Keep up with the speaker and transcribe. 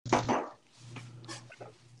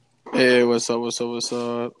Hey, what's up? What's up? What's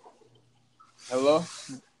up? Hello?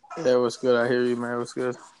 Yeah, what's good? I hear you, man. What's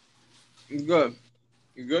good? You good?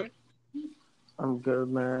 You good? I'm good,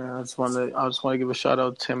 man. I just want to give a shout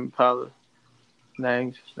out to Tim Pala.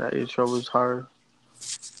 Nang, that intro was hard.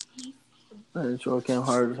 That intro came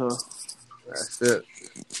hard as hell. That's it.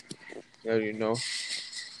 Yeah, you know.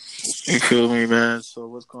 You feel me, man? So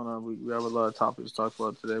what's going on? We have a lot of topics to talk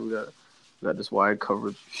about today. We got this wide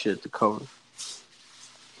coverage shit to cover.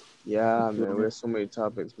 Yeah, man. We have so many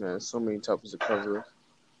topics, man. So many topics to cover.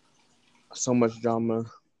 So much drama.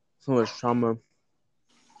 So much trauma.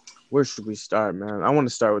 Where should we start, man? I want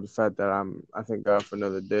to start with the fact that I thank God for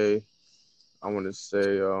another day. I want to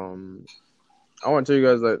say, I want to tell you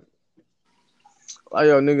guys like a lot of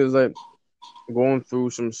y'all niggas like going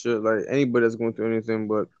through some shit. Like anybody that's going through anything,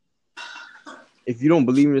 but if you don't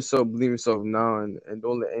believe in yourself now, and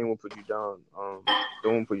don't let anyone put you down.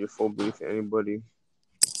 Don't put your full belief in anybody.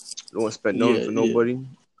 Don't expect nothing Yeah, for yeah. nobody.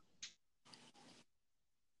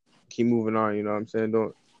 Keep moving on. You know what I'm saying?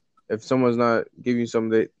 Don't if someone's not giving you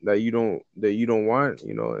something that you don't want,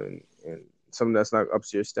 you know, and something that's not up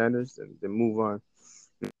to your standards, then move on.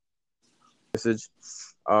 Message.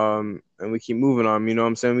 And we keep moving on. You know what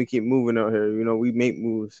I'm saying? We keep moving out here. You know, we make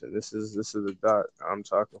moves, and this is the dot. I'm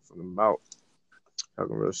talking from the mouth,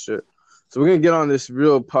 talking real shit. So we're gonna get on this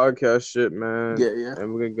real podcast shit, man, Yeah.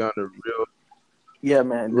 and we're gonna get on the real Yeah,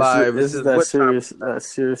 man. This is live. this This is is what time? that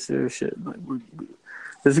serious shit. Like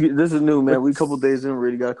this is new, man. We a couple days in, we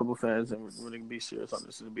already got a couple fans, and we're gonna be serious on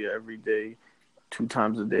this. It'll be every day, 2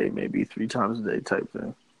 times a day, maybe 3 times a day type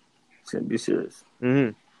thing. It's gonna be serious.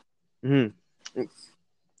 Mm-hmm. Mm-hmm.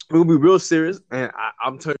 We'll be real serious, and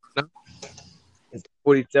I'm telling you now, it's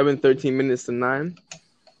 13 minutes to 9,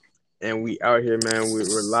 and we out here, man.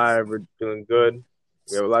 We're live. We're doing good.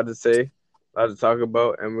 We have a lot to say, a lot to talk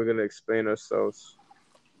about, and we're gonna explain ourselves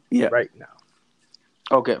Yeah. right now.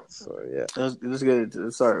 Okay. So yeah. Let's get into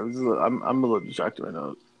it. Sorry, I'm a little distracted right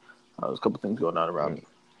now. There's a couple things going on around me.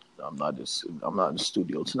 I'm not in the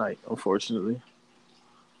studio tonight, unfortunately.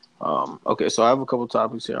 Okay, so I have a couple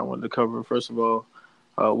topics here I wanted to cover. First of all,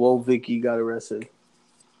 Vicky got arrested.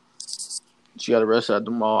 She got arrested at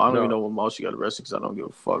the mall. I don't even know what mall she got arrested because I don't give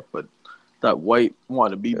a fuck. But that white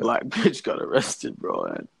wannabe black bitch got arrested,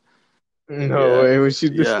 bro. No way. What she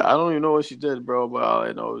did? Yeah, I don't even know what she did, bro. But all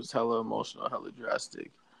I know it was hella emotional, hella drastic,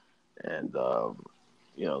 and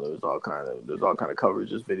there's all kind of coverage,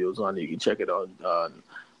 just videos on it. You can check it on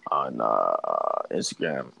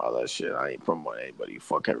Instagram, all that shit. I ain't promoting anybody.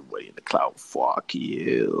 Fuck everybody in the cloud. Fuck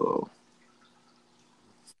you.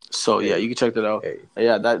 So yeah, you can check that out. Hey.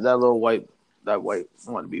 Yeah, that little white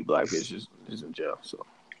wannabe black bitch is in jail. So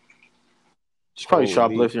she's probably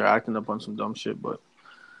shoplifting or acting up on some dumb shit, but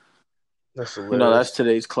that's hilarious. That's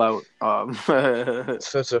today's clout.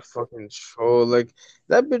 Such a fucking troll. Like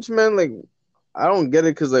that bitch, man. Like I don't get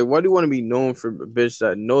it, cause like, why do you want to be known for a bitch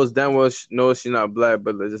that knows damn well knows she's not black,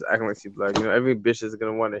 but just acting like she's black? You know, every bitch is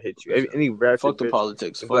gonna want to hit you. Any ratchet fuck the bitch,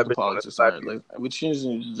 politics. Fuck the politics. Man. Like, she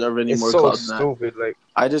doesn't deserve any more so clout than stupid. that. Like,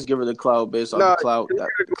 I just give her the clout based on the clout. The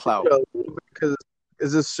clout. Because it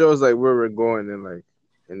just shows like where we're going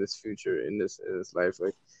in this future, in this life.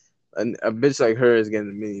 Like, a bitch like her is getting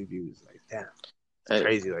a million views. Like, damn.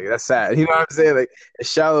 Crazy, like that's sad. You know what I'm saying? Like as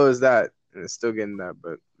shallow as that, and it's still getting that.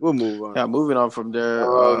 But we'll move on. Yeah, moving on from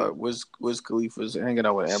there. Wiz Khalifa's hanging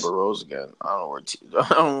out with Amber Rose again. I don't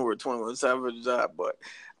know where 21 Savage is at, but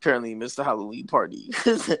apparently he missed the Halloween party.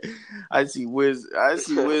 I see Wiz in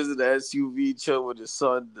the SUV chill with his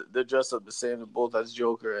son. They're dressed up the same. They're both as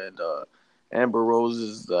Joker, and Amber Rose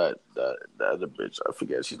is that other bitch. I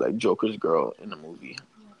forget. She's like Joker's girl in the movie.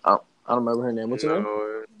 I don't remember her name. What's her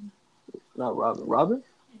name? Not Robin. Robin?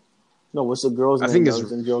 No, what's the girl's name that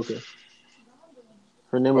was in Joker?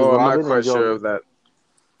 Her name was Robin. I'm not quite sure of that.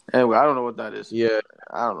 Anyway, I don't know what that is. Yeah,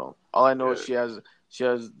 I don't know. All I know is she has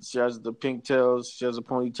the pink tails, she has the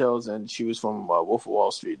ponytails, and she was from Wolf of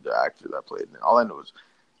Wall Street, the actor that played it. All I know is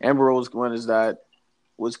Amber Rose. When is that?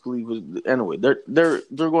 Wiz Khalifa. Anyway, they're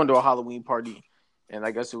going to a Halloween party, and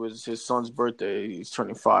I guess it was his son's birthday. He's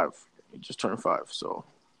turning 5. He just turned 5. So,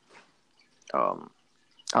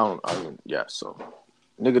 So,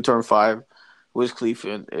 nigga turned 5. Wiz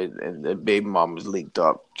Khalifa and the baby mom was linked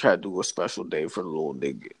up. Tried to do a special day for the little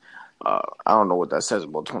nigga. I don't know what that says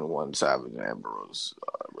about 21 Savage and Amber Rose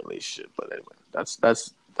relationship, but anyway, that's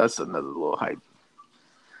another little hype.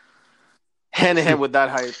 Hand in hand with that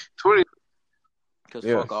hype, because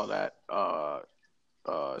fuck all that.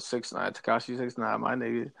 6ix9ine, Tekashi 6ix9ine, my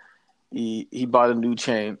nigga, he bought a new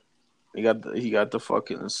chain. He got the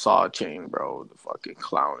fucking Saw chain, bro. The fucking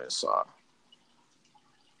clown and Saw.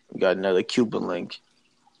 He got another Cuban link.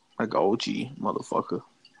 like an OG motherfucker.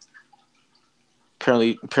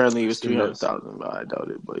 Apparently it was 300,000, but I doubt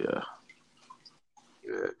it. But yeah.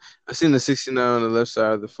 Yeah, I seen the 69 on the left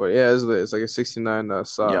side of the foot. Yeah, it's lit. It's like a 69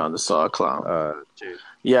 saw. Yeah, on the Saw clown.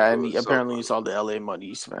 Yeah, and apparently it's all the LA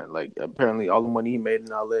money, man. Like apparently all the money he made in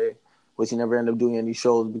LA, which he never ended up doing any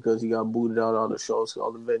shows because he got booted out of all the shows. So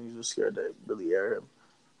all the venues were scared to really air him.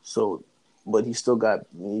 So, but he still got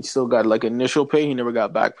like initial pay. He never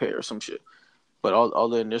got back pay or some shit. But all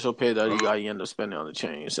the initial pay that he got, he ended up spending on the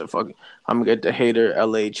chain. He said, "Fuck it, I'm gonna get the hater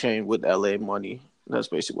LA chain with LA money." That's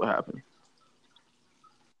basically what happened.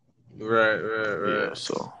 Right. Yeah,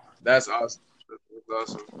 so that's awesome.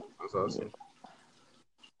 That's awesome.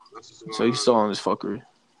 Yeah. So he's still on his fuckery.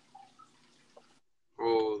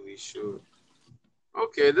 Holy shit.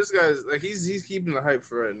 Okay, this guy's like he's keeping the hype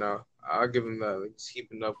for right now. I'll give him that. Like, he's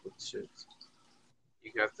keeping up with shit.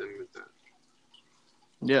 You have to admit that.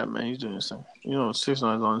 Yeah, man, he's doing the same.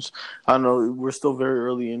 6ix9ine on. I don't know. We're still very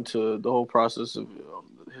early into the whole process of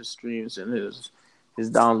his streams and his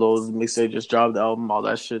downloads. Mixtape just dropped the album, all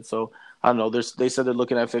that shit. So I don't know. They said they're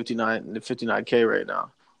looking at 59K right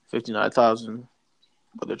now, 59,000,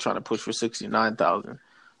 but they're trying to push for 69,000.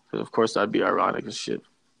 Because of course that'd be ironic as shit.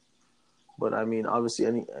 But I mean, obviously,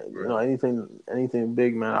 anything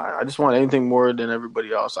big, man. I just want anything more than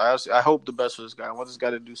everybody else. I hope the best for this guy. I want this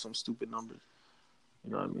guy to do some stupid numbers.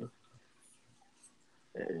 You know what I mean?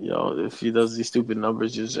 And, if he does these stupid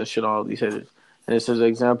numbers, just shit on all these haters. And it's an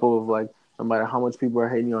example of like, no matter how much people are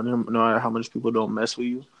hating on him, no matter how much people don't mess with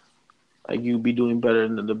you, like you be doing better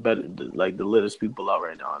than the littest people out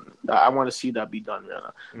right now. And I want to see that be done right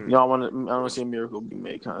now. I want to see a miracle be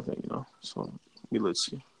made, kind of thing. So let's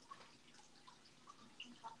see.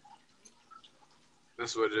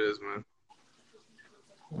 That's what it is, man.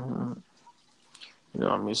 Mm-hmm. You know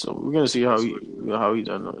what I mean? So we're gonna see how he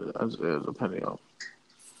done as a penny out.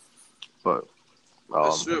 But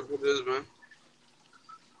that's true. It is, man.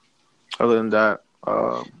 Other than that,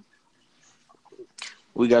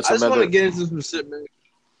 we got some. I just want to get into some shit, man.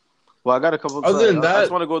 Well, I got a couple. Other than that, I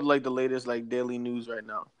just want to go to like the latest like daily news right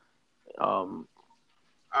now.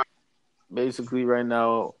 Basically, right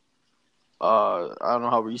now, I don't know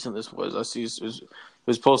how recent this was. I see it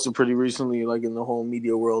was posted pretty recently, like in the whole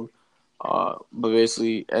media world. But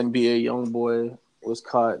basically, NBA YoungBoy was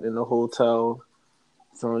caught in a hotel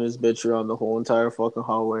throwing his bitch around the whole entire fucking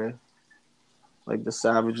hallway, like the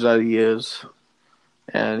savage that he is,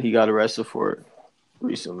 and he got arrested for it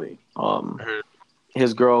recently.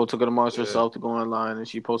 His girl took it amongst herself to go online, and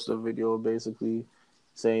she posted a video basically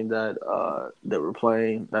saying that they were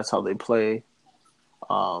playing. That's how they play.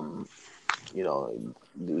 She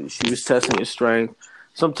was testing his strength.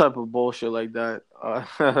 Some type of bullshit like that.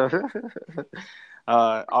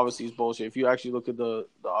 Obviously, it's bullshit. If you actually look at the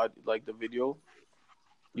video,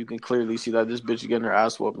 you can clearly see that this bitch is getting her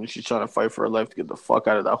ass whooped and she's trying to fight for her life to get the fuck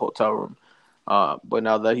out of that hotel room. But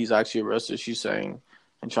now that he's actually arrested, she's saying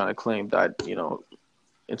and trying to claim that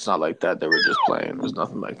it's not like that. They were just playing. It was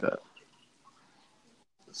nothing like that.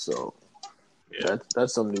 So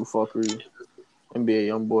that's some new fuckery. NBA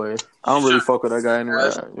YoungBoy. I don't really fuck with that guy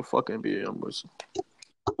anyway. Fuck NBA YoungBoy.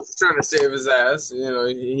 He's trying to save his ass.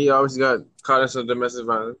 He always got caught in some domestic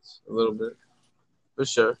violence a little bit. For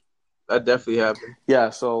sure. That definitely happened. Yeah,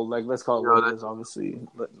 so let's call it what it is, obviously.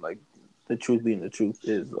 Like the truth being the truth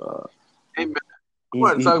is hey man,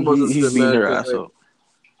 he's beating her ass up.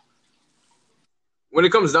 When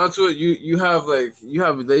it comes down to it, you have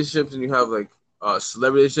relationships and you have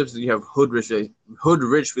celebrity relationships and you have hood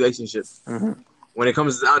rich relationships. Mm-hmm. When it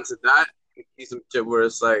comes down to that, you see some shit where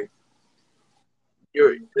it's like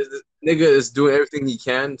this nigga is doing everything he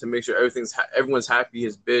can to make sure everyone's happy,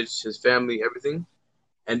 his bitch, his family, everything.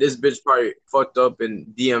 And this bitch probably fucked up and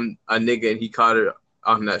DM'd a nigga and he caught her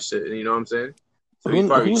on that shit. You know what I'm saying? So who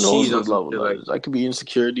knows what level that is? That could be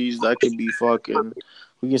insecurities. That could be fucking.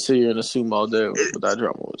 We can sit here and assume all day what that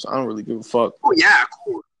drama was. I don't really give a fuck. Oh yeah,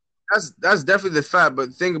 cool. That's definitely the fact.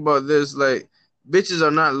 But think about this: like, bitches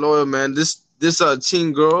are not loyal, man. This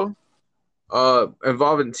teen girl,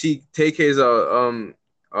 involved in TK's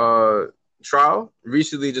trial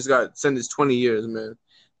recently just got sentenced 20 years, man.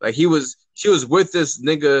 Like she was with this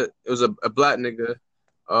nigga. It was a black nigga.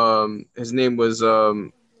 His name was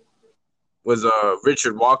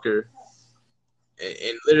Richard Walker,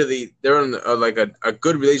 and literally they're in a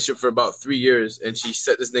good relationship for about 3 years, and she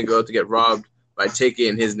set this nigga up to get robbed by TK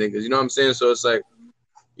and his niggas. You know what I'm saying? So it's like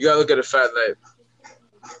you gotta look at the fact that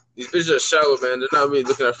these bitches are shallow, man. They're not really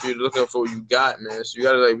looking out for you. They're looking for what you got, man. So you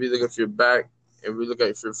gotta be looking for your back and really look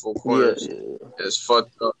at your full corners. Yeah. And it's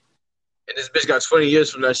fucked up. And this bitch got 20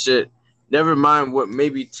 years from that shit. Never mind what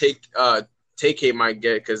maybe TK TK might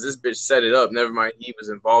get because this bitch set it up. Never mind, he was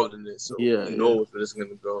involved in this, so who knows where this is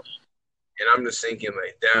gonna go. And I'm just thinking,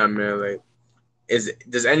 like, damn, man, like,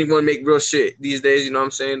 does anyone make real shit these days? You know what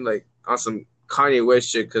I'm saying? Like on some Kanye West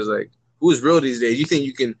shit, because like, who's real these days? You think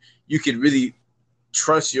you could really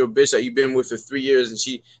trust your bitch that you've been with for 3 years and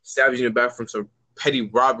she stabs you in the back from some petty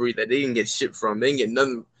robbery that they didn't get shit from? They didn't get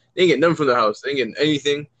nothing. They didn't get nothing from the house. They didn't get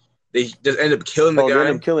anything. They just end up killing the guy. They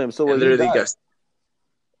end up killing him. So literally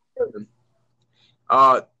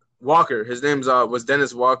got Walker. His name's was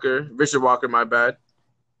Dennis Walker. Richard Walker, my bad.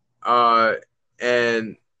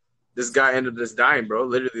 And this guy ended up just dying, bro.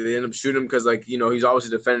 Literally, they ended up shooting him because, like, you know, he's obviously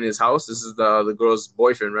defending his house. This is the girl's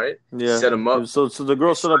boyfriend, right? Yeah. Set him up. So the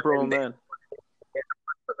girl set up her own man.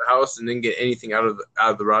 The house and didn't get anything out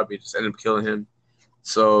of the robbery. Just ended up killing him.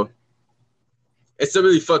 So it's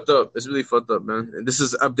really fucked up. It's really fucked up, man. And this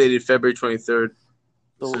is updated February 23rd.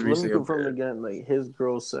 So let me confirm again. Like, his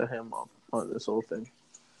girl set him up on this whole thing.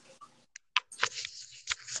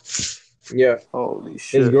 Yeah. Holy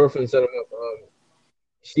shit. His girlfriend set him up.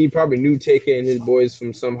 She probably knew TK and his boys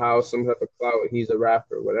from somehow, some type of clout. He's a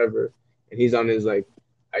rapper, or whatever, and he's on his like,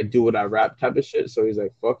 I do what I rap type of shit. So he's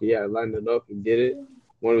like, fuck it, yeah, I lined it up. He did it.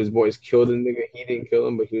 One of his boys killed a nigga. He didn't kill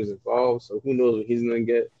him, but he was involved. So who knows what he's gonna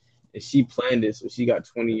get? And she planned it, so she got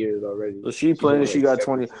 20 years already. So she planned it. She got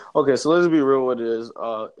 20. Okay, so let's be real. What it is?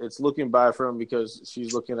 It's looking bad for him because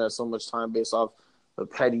she's looking at so much time based off the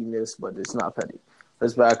pettiness, but it's not petty.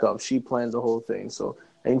 Let's back up. She planned the whole thing. So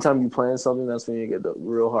anytime you plan something, that's when you get the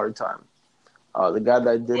real hard time. The guy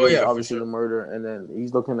that did it, obviously the murder, and then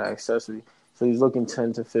he's looking at accessory. So he's looking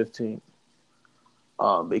 10 to 15.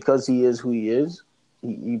 Because he is who he is,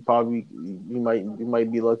 he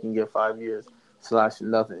might be looking to get 5 years /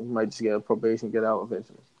 nothing. He might just get a probation, get out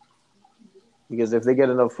eventually. Because if they get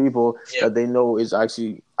enough people that they know is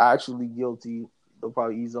actually guilty, they'll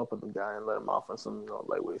probably ease up on the guy and let him off on some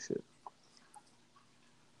lightweight shit.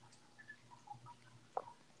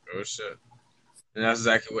 Oh shit! And that's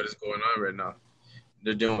exactly what is going on right now.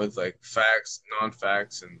 They're dealing with like facts,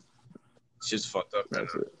 non-facts, and shit's fucked up right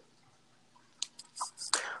now.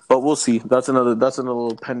 But we'll see. That's another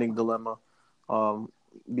little pending dilemma.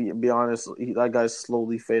 Be honest, that guy's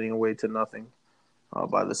slowly fading away to nothing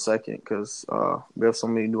by the second because we have so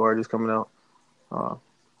many new artists coming out.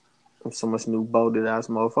 There's so much new boated ass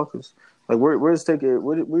motherfuckers. Like where's TK?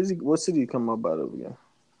 What city come up out of again?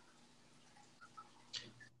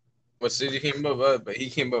 What city came up? But he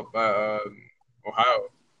came up by Ohio.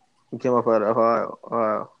 He came up out of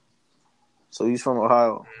Ohio. So he's from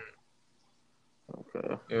Ohio.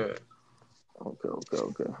 Okay. Yeah.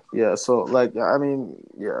 Okay. Yeah. So like, I mean,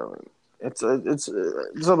 yeah, it's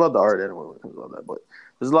about the art anyway when it comes to all that. But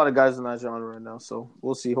there's a lot of guys in that genre right now. So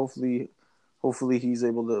we'll see. Hopefully he's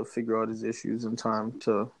able to figure out his issues in time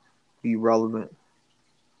to be relevant.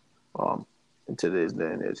 In today's day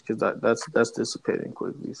and age, because that's dissipating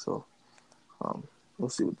quickly. So, we'll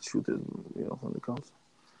see what the truth is, when it comes.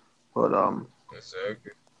 But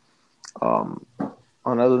exactly. On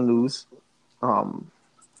other news,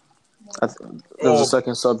 there's a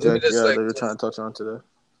second subject, that we're trying to touch on today.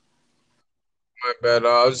 My bad.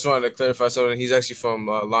 I just wanted to clarify something. He's actually from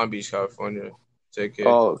Long Beach, California. TK.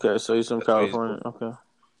 Oh, okay. So he's from California. Okay.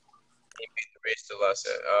 He beat the race to last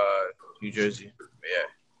at New Jersey. But yeah.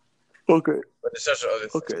 Okay. But there's such other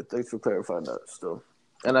thing. Okay, thanks for clarifying that still.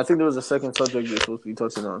 And I think there was a second subject you're supposed to be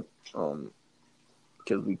touching on,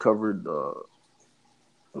 because we covered the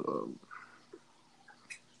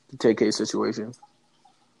TK situation.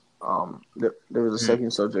 There was a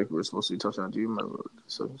second subject we were supposed to be touching on. Do you remember the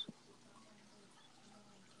second?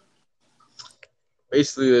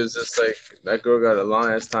 Basically, it's just like that girl got a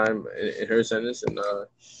long ass time in her sentence, and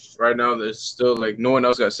right now there's still like no one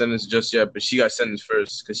else got sentenced just yet, but she got sentenced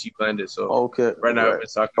first because she planned it. So right now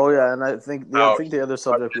it's talking. Oh yeah, and I think the other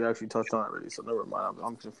subject we actually touched on already. So never mind,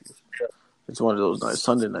 I'm confused. It's one of those nights,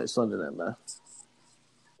 Sunday night, man.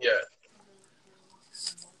 Yeah.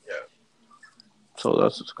 So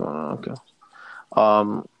that's what's going on. Okay.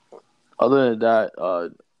 Other than that,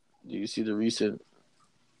 do you see the recent?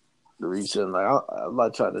 Like, I'm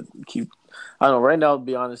not trying to keep. I don't know. Right now,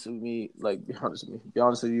 be honest with you, be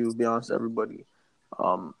honest with everybody.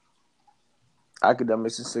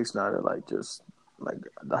 Academics and 6ix9ine are like just like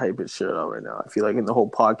the hype is shit out right now. I feel like in the whole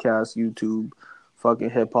podcast, YouTube, fucking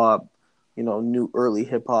hip hop, new early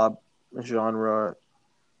hip hop genre,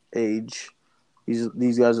 age.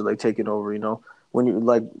 These guys are like taking over. When you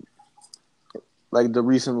like the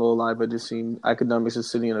recent little live I just seen, Academics is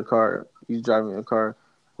sitting in a car. He's driving a car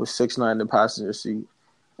with 6ix9ine in the passenger seat,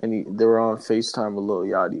 and they were on FaceTime with Lil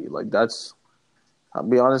Yachty. Like, I'll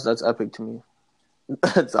be honest, that's epic to me.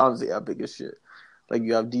 That's honestly epic as shit. Like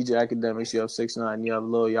you have DJ Academics, you have 6ix9ine, you have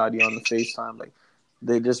Lil Yachty on the FaceTime. Like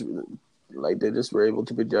they just were able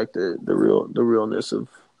to project the realness of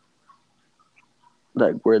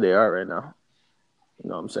like where they are right now. You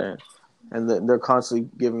know what I'm saying? And they're constantly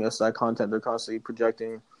giving us that content. They're constantly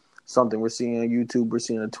projecting something. We're seeing on YouTube. We're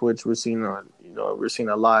seeing on Twitch. We're seeing on we're seeing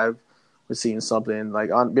a live. We're seeing something like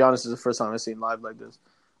be honest, it's the first time I've seen live like this.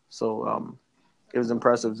 So it was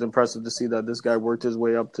impressive. It was impressive to see that this guy worked his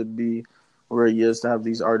way up to be where he is, to have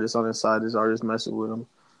these artists on his side, these artists messing with him.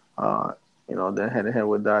 Then hand in hand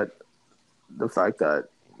with that, the fact that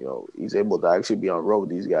he's able to actually be on road with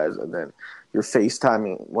these guys, and then you're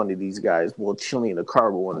FaceTiming one of these guys while chilling in the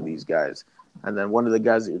car with one of these guys, and then one of the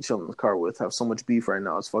guys that you're chilling in the car with have so much beef right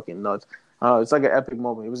now. It's fucking nuts. It's like an epic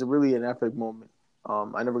moment. It was really an epic moment.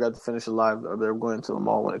 I never got to finish it live. They were going to the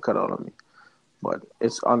mall when it cut out on me, but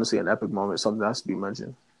it's honestly an epic moment. Something that has to be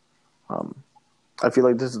mentioned. I feel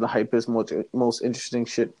like this is the hypest, most interesting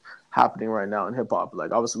shit happening right now in hip hop.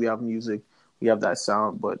 Like obviously we have music, we have that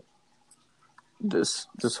sound, but this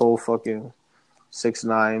whole fucking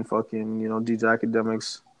 6ix9ine, fucking DJ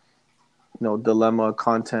Academics, dilemma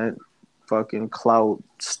content, fucking clout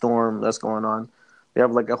storm that's going on. They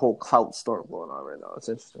have like a whole clout storm going on right now. It's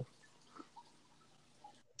interesting.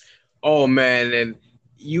 Oh man, and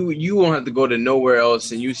you won't have to go to nowhere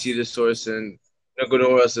else, and you see the source, and go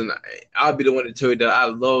nowhere else, and I'll be the one to tell you that I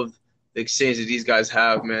love the exchange that these guys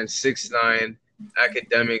have, man. 6ix9ine,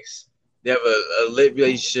 Academics, they have a lit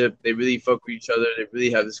relationship. They really fuck with each other. They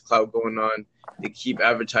really have this clout going on. They keep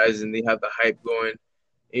advertising. They have the hype going.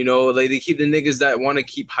 Like they keep the niggas that want to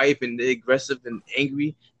keep hype and they're aggressive and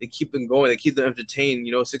angry. They keep them going. They keep them entertained.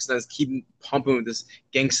 6ix9ine's keep pumping with this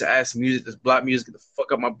gangsta ass music, this block music. Get the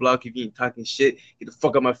fuck out my block if you ain't talking shit. Get the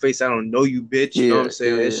fuck out my face. I don't know you, bitch. You know what I'm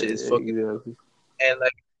saying? This shit is fucking. Exactly. And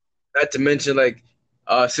like, not to mention like,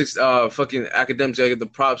 fucking Academics gotta get the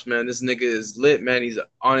props, man. This nigga is lit, man. He's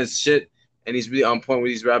on his shit. And he's really on point with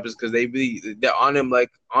these rappers because they're on him like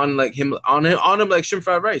like shrimp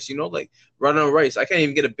fried rice, like right on rice. I can't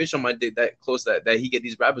even get a bitch on my dick that close that he get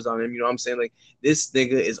these rappers on him. You know what I'm saying? Like this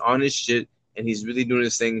nigga is on his shit and he's really doing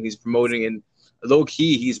his thing. He's promoting and low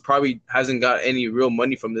key, he's probably hasn't got any real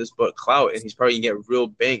money from this, but clout, and he's probably gonna get real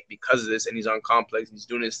bank because of this. And he's on Complex. He's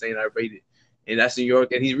doing his thing. I rate it, and that's New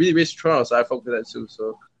York, and he's really rich Toronto, so I fuck with that too.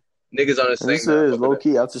 So niggas on his thing. This is low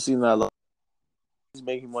key. After seeing that. He's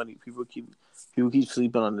making money. People keep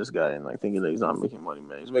sleeping on this guy and like thinking that he's not making money,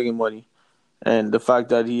 man. He's making money, and the fact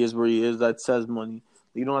that he is where he is, that says money.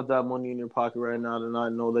 You don't have to have money in your pocket right now to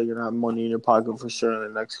not know that you're gonna have money in your pocket for sure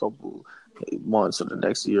in the next couple months or the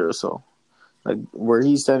next year or so. Like where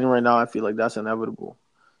he's standing right now, I feel like that's inevitable.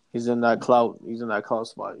 He's in that clout. He's in that clout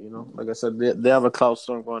spot. Like I said, they have a clout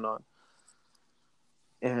storm going on,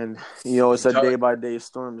 and it's a day by day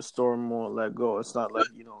storm. The storm won't let go. It's not like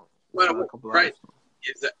right.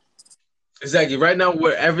 Exactly. Right now,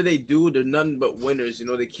 wherever they do, they're nothing but winners.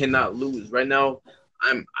 They cannot lose. Right now,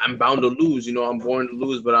 I'm bound to lose. I'm born to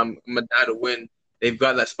lose, but I'm gonna die to win. They've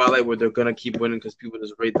got that spotlight where they're gonna keep winning because people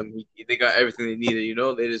just rate them. They got everything they needed.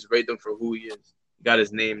 They just rate them for who he is. He got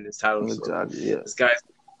his name and his title. Exactly. So yeah. This guy's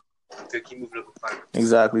gonna keep moving up the line.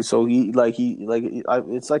 Exactly. So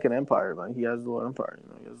it's like an empire, man. He has a little empire.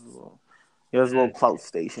 He has a little clout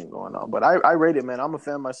station going on. But I rate it, man. I'm a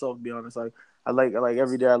fan myself, to be honest. I like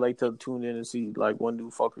every day I like to tune in and see like what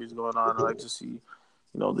new fuckery's going on. I like to see,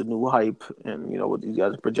 the new hype and what these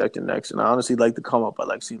guys are projecting next. And I honestly like the come up. I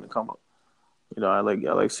like seeing the come up. I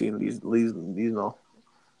like seeing these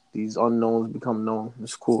unknowns become known.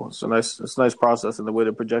 It's cool. It's a nice process, and the way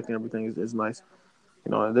they're projecting everything is nice.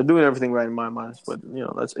 They're doing everything right in my mind. But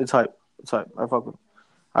it's hype. It's hype. I fuck with him.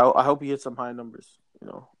 I hope he hits some high numbers.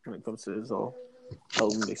 When it comes to his whole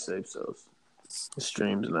album mixtape sales,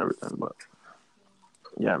 streams and everything. But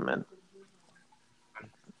yeah, man.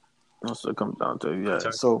 That's what it comes down to. Yeah.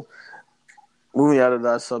 So moving out of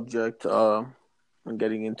that subject, and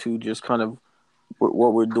getting into just kind of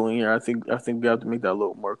what we're doing here, I think we have to make that a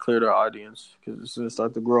little more clear to our audience because it's gonna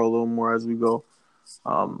start to grow a little more as we go.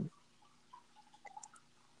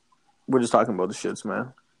 We're just talking about the shits,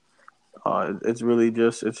 man. It's really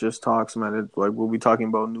just talks, man. We'll be talking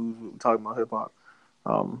about news, we'll be talking about hip hop.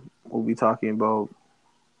 We'll be talking about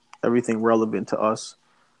everything relevant to us.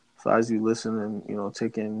 So as you listen and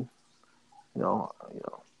take in,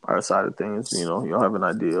 our side of things, you'll have an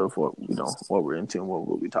idea of what what we're into and what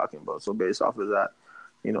we'll be talking about. So based off of that,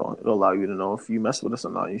 it'll allow you to know if you mess with us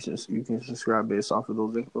or not. You can subscribe based off of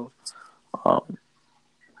those infos.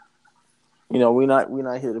 We're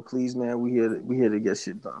not here to please, man. We here to get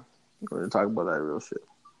shit done. We're gonna talk about that real shit.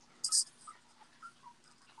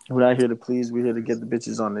 We're not here to please. We're here to get the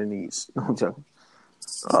bitches on their knees. I'm joking.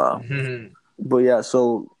 But yeah,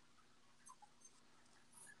 so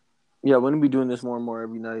yeah, we're gonna be doing this more and more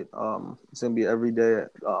every night. It's gonna be every day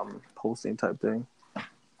posting type thing.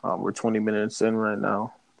 We're 20 minutes in right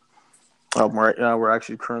now. Right now, we're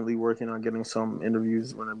actually currently working on getting some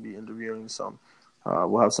interviews. We're gonna be interviewing some.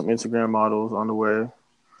 We'll have some Instagram models on the way.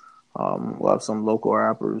 We'll have some local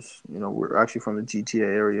rappers. You know, we're actually from the GTA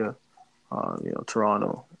area.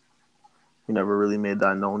 Toronto. We never really made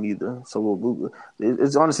that known either. So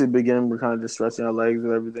it's honestly the beginning. We're kind of just stretching our legs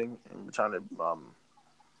and everything, and we're trying to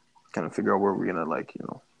kind of figure out where we're gonna where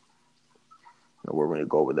we're gonna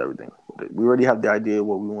go with everything. We already have the idea of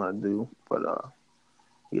what we want to do, but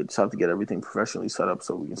we just have to get everything professionally set up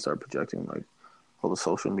so we can start projecting like all the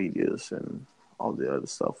social medias and all the other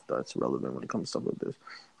stuff that's relevant when it comes to stuff like this.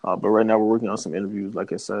 But right now we're working on some interviews.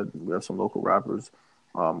 Like I said, we have some local rappers.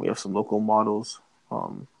 We have some local models.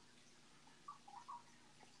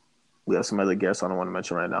 We have some other guests I don't want to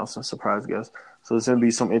mention right now, some surprise guests. So it's going to be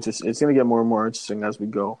some interest. It's going to get more and more interesting as we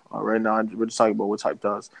go. Right now, we're just talking about what's hype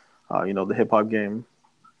does. The hip hop game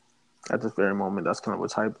at this very moment, that's kind of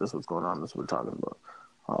what's hype. That's what's going on. That's what we're talking about.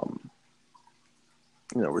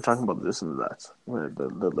 We're talking about this and that,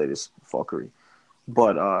 the latest fuckery.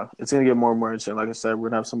 But it's going to get more and more interesting. Like I said, we're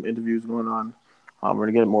going to have some interviews going on. We're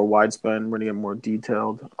going to get more widespread. We're going to get more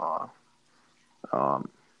detailed. It's going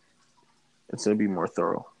to be more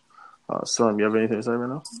thorough. Son, you have anything to say right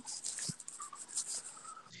now?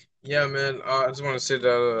 Yeah, man. I just want to say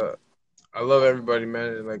that I love everybody, man.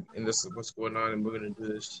 And, like, and this is what's going on, and we're gonna do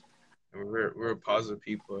this. And we're positive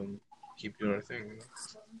people, and keep doing our thing.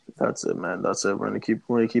 That's it, man. That's it. We're gonna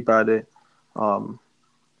keep at it. I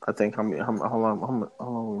think how long we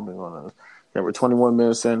been going on this? Yeah, we're 21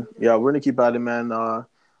 minutes in. Yeah, we're gonna keep at it, man. Hope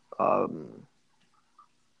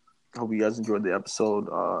you guys enjoyed the episode.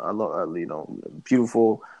 I love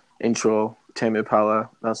beautiful intro. Tame Impala.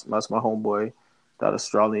 That's my homeboy. That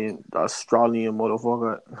Australian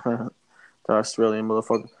motherfucker. That Australian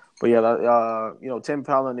motherfucker. But yeah, Tame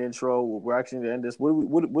Impala in the intro. We're actually gonna end this.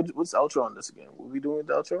 What's the outro on this again? What are we doing with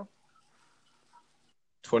the outro?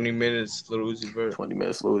 20 minutes, Lil Uzi Vert. 20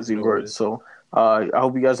 minutes, Lil Uzi Vert. So I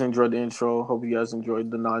hope you guys enjoyed the intro. Hope you guys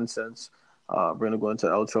enjoyed the nonsense. We're gonna go into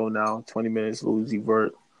outro now. 20 minutes, Lil Uzi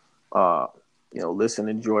Vert. Listen,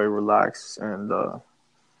 enjoy, relax, and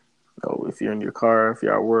if you're in your car, if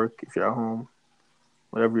you're at work, if you're at home,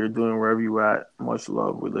 whatever you're doing, wherever you at, much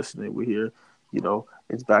love. We're listening. We're here.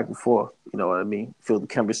 It's back and forth. You know what I mean? Feel the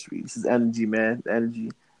chemistry. This is energy, man. The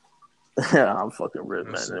energy. I'm fucking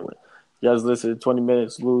ripped, man. Anyway, you guys listen. 20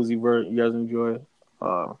 minutes, Lil Uzi Vert. You guys enjoy.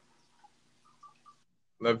 Love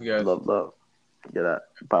you guys. Love. Get that.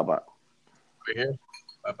 Bye. Right here.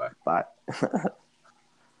 Bye. Bye.